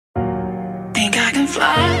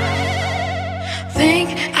fly. Think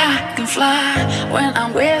I can fly when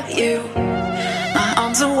I'm with you. My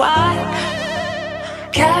arms are wide,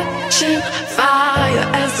 catching fire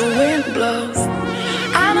as the wind blows.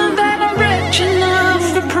 I know that I'm rich enough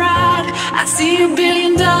for pride. I see $1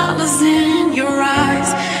 billion in your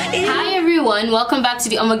eyes. Hi everyone, welcome back to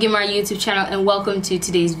the OmogeMuRa YouTube channel and welcome to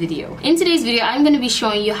today's video. In today's video, I'm going to be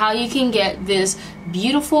showing you how you can get this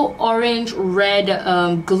beautiful orange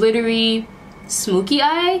red glittery smoky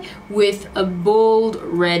eye with a bold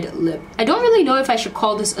red lip. I don't really know if I should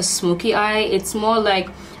call this a smoky eye. It's more like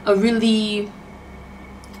a really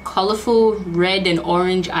colorful red and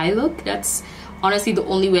orange eye look. That's honestly the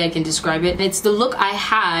only way I can describe it. It's the look I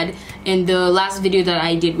had in the last video that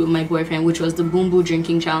I did with my boyfriend, which was the Boom Boo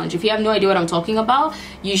drinking challenge. If you have no idea what I'm talking about,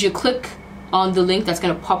 you should click on the link that's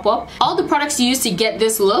gonna pop up. All the products you use to get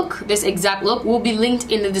this look, this exact look, will be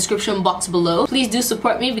linked in the description box below. Please do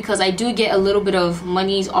support me because I do get a little bit of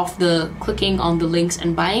monies off the clicking on the links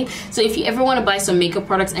and buying. So if you ever want to buy some makeup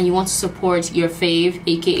products and you want to support your fave,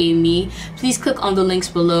 aka me, please click on the links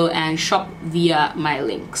below and shop via my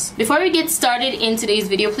links. Before we get started in today's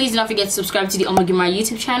video, please do not forget to subscribe to the OmogeMuRa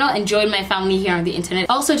YouTube channel and join my family here on the internet.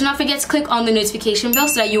 Also, do not forget to click on the notification bell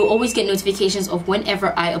so that you will always get notifications of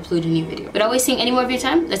whenever I upload a new video. Without wasting any more of your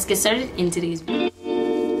time, let's get started in today's video.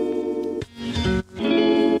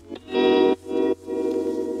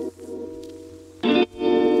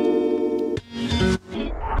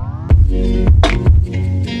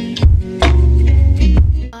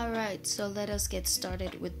 Alright, so let us get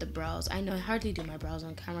started with the brows. I know I hardly do my brows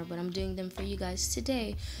on camera, but I'm doing them for you guys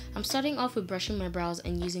today. I'm starting off with brushing my brows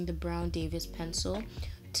and using the Brown Davis pencil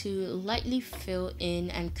to lightly fill in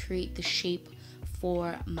and create the shape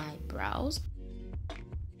for my brows.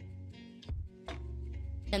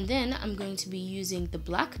 And then I'm going to be using the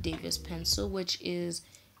Black Davis pencil, which is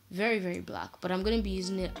very black, but I'm going to be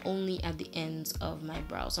using it only at the ends of my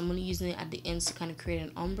brows. I'm only using it at the ends to kind of create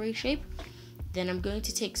an ombre shape. Then I'm going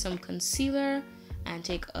to take some concealer and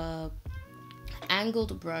take a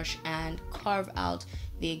angled brush and carve out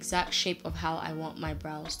the exact shape of how I want my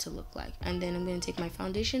brows to look like. And then I'm going to take my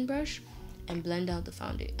foundation brush and blend out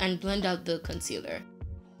the concealer.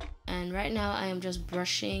 And right now I am just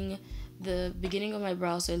brushing the beginning of my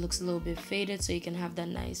brow so it looks a little bit faded, so you can have that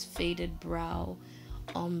nice faded brow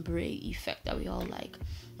ombre effect that we all like.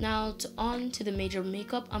 Now on to the major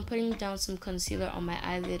makeup. I'm putting down some concealer on my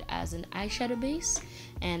eyelid as an eyeshadow base,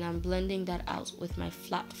 and I'm blending that out with my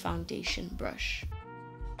flat foundation brush.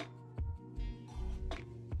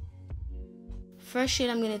 First shade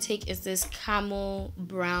I'm going to take is this camel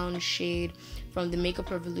brown shade from the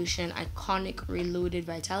Makeup Revolution Iconic Reloaded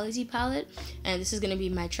Vitality palette, and this is going to be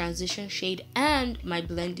my transition shade and my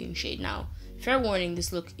blending shade. Now, fair warning,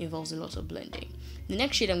 this look involves a lot of blending. The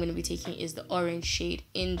next shade I'm going to be taking is the orange shade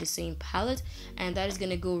in the same palette, and that is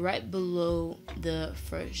going to go right below the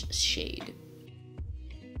first shade.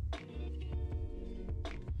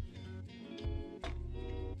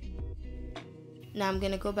 Now I'm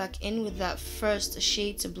going to go back in with that first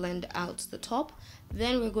shade to blend out the top.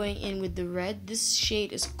 Then we're going in with the red. This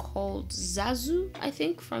shade is called Zazu, I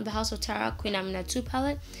think, from the House of Tara Queen Amina 2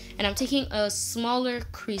 palette. And I'm taking a smaller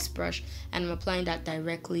crease brush and I'm applying that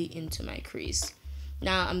directly into my crease.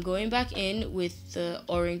 Now I'm going back in with the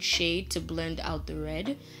orange shade to blend out the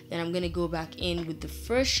red. Then I'm going to go back in with the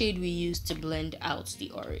first shade we used to blend out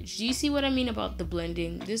the orange. Do you see what I mean about the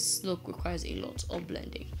blending? This look requires a lot of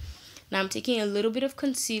blending. Now I'm taking a little bit of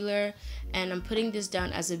concealer and I'm putting this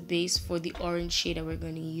down as a base for the orange shade that we're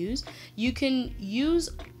going to use. You can use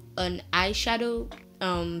an eyeshadow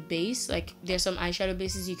base, like there's some eyeshadow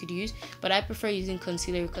bases you could use, but I prefer using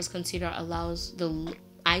concealer because concealer allows the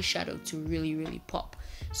eyeshadow to really pop.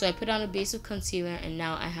 So I put on a base of concealer and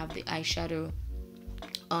now I have the eyeshadow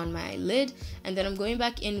on my lid, and then I'm going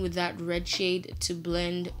back in with that red shade to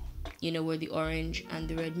blend, you know, where the orange and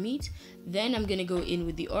the red meet. Then I'm gonna go in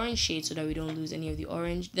with the orange shade so that we don't lose any of the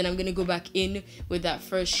orange. Then I'm gonna go back in with that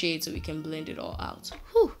first shade so we can blend it all out.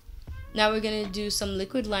 Whew. Now we're gonna do some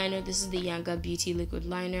liquid liner. This is the Yanga Beauty liquid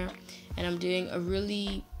liner, and I'm doing a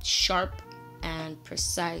really sharp and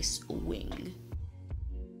precise wing.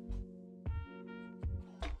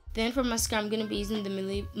 Then for mascara, I'm gonna be using the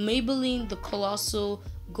Maybelline The Colossal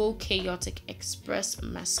Go Chaotic Express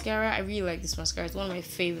mascara. I really like this mascara. It's one of my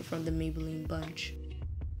favorite from the Maybelline bunch.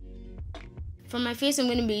 For my face, I'm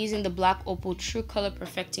going to be using the Black Opal True Color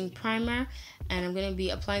Perfecting Primer, and I'm going to be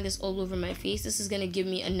applying this all over my face. This is going to give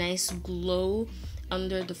me a nice glow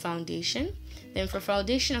under the foundation. Then for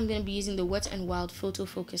foundation, I'm going to be using the Wet n Wild Photo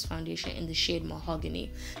Focus Foundation in the shade Mahogany.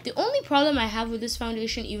 The only problem I have with this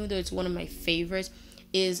foundation, even though it's one of my favorites,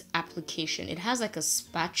 is application. It has like a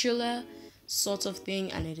spatula sort of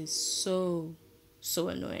thing, and it is so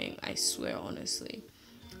annoying, I swear, honestly.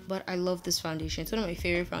 But I love this foundation. It's one of my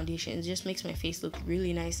favorite foundations. It just makes my face look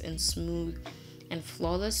really nice and smooth and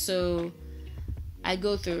flawless. So I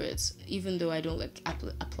go through it. Even though I don't like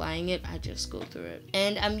applying it, I just go through it.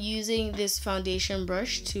 And I'm using this foundation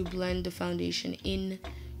brush to blend the foundation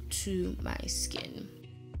into my skin.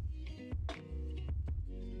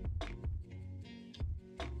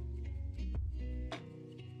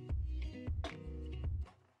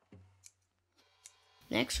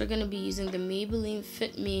 Next, we're going to be using the Maybelline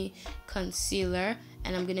Fit Me concealer,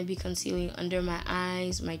 and I'm going to be concealing under my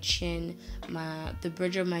eyes, my chin, the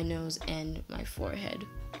bridge of my nose, and my forehead.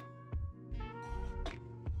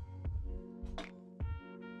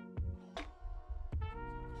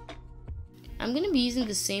 I'm going to be using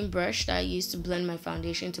the same brush that I used to blend my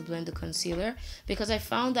foundation to blend the concealer, because I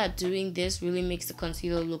found that doing this really makes the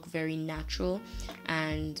concealer look very natural,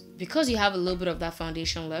 and because you have a little bit of that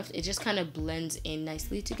foundation left, it just kind of blends in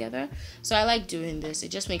nicely together. So I like doing this. It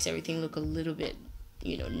just makes everything look a little bit,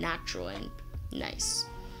 you know, natural and nice.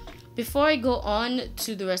 Before I go on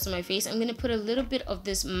to the rest of my face, I'm going to put a little bit of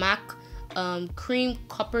this MAC cream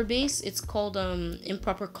copper base. It's called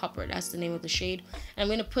Improper Copper. That's the name of the shade. And I'm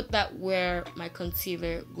going to put that where my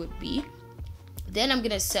concealer would be. Then I'm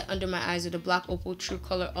going to set under my eyes with the Black Opal True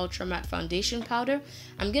Color Ultra Matte Foundation Powder.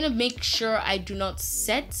 I'm going to make sure I do not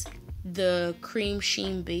set the cream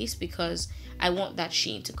sheen base because I want that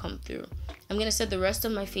sheen to come through. I'm going to set the rest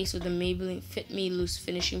of my face with the Maybelline Fit Me Loose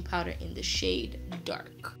Finishing Powder in the shade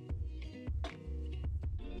Dark.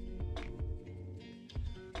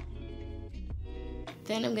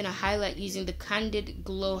 Then I'm going to highlight using the Candid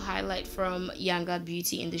Glow highlight from Yanga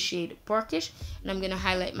Beauty in the shade Porkish. And I'm going to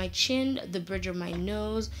highlight my chin, the bridge of my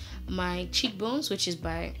nose, my cheekbones, which is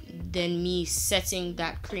by then me setting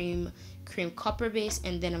that cream copper base.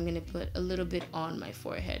 And then I'm going to put a little bit on my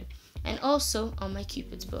forehead and also on my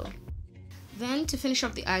Cupid's bow. Then to finish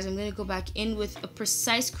off the eyes, I'm going to go back in with a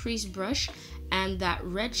Precise Crease brush and that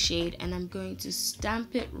red shade. And I'm going to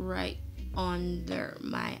stamp it right under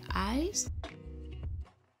my eyes.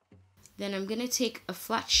 Then I'm going to take a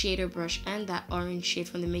flat shader brush and that orange shade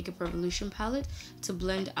from the Makeup Revolution palette to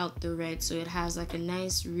blend out the red so it has like a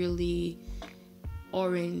nice, really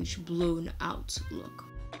orange blown out look.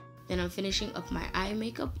 Then I'm finishing up my eye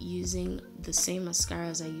makeup using the same mascara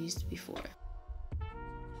as I used before.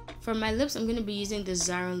 For my lips, I'm going to be using the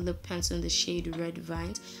Zaron lip pencil in the shade Red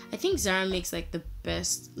Vines. I think Zaron makes like the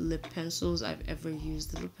best lip pencils I've ever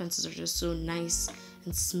used. The lip pencils are just so nice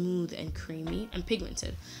and smooth and creamy and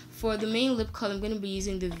pigmented. For the main lip color, I'm going to be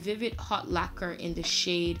using the Vivid Hot Lacquer in the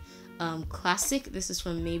shade Classic. This is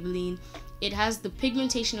from Maybelline. It has the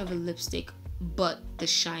pigmentation of a lipstick but the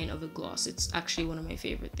shine of a gloss. It's actually one of my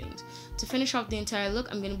favorite things. To finish off the entire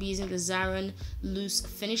look, I'm going to be using the Zaron Loose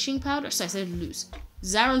Finishing Powder. So I said loose.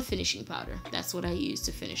 Zaron Finishing Powder. That's what I use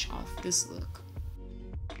to finish off this look.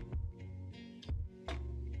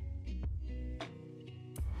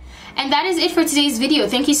 And that is it for today's video.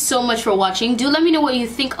 Thank you so much for watching. Do let me know what you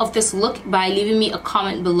think of this look by leaving me a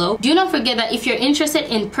comment below. Do not forget that if you're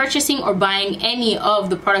interested in purchasing or buying any of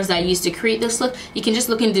the products that I used to create this look, you can just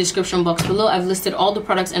look in the description box below. I've listed all the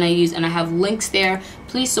products and I use, and I have links there.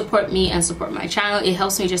 Please support me and support my channel. It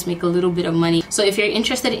helps me just make a little bit of money. So if you're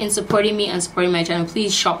interested in supporting me and supporting my channel,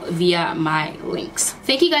 please shop via my links.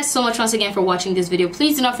 Thank you guys so much once again for watching this video.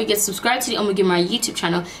 Please do not forget to subscribe to the OmogeMuRa YouTube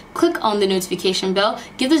channel. Click on the notification bell.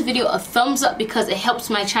 Give this video a thumbs up because it helps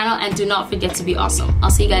my channel, and do not forget to be awesome.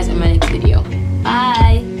 I'll see you guys in my next video.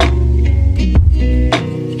 Bye.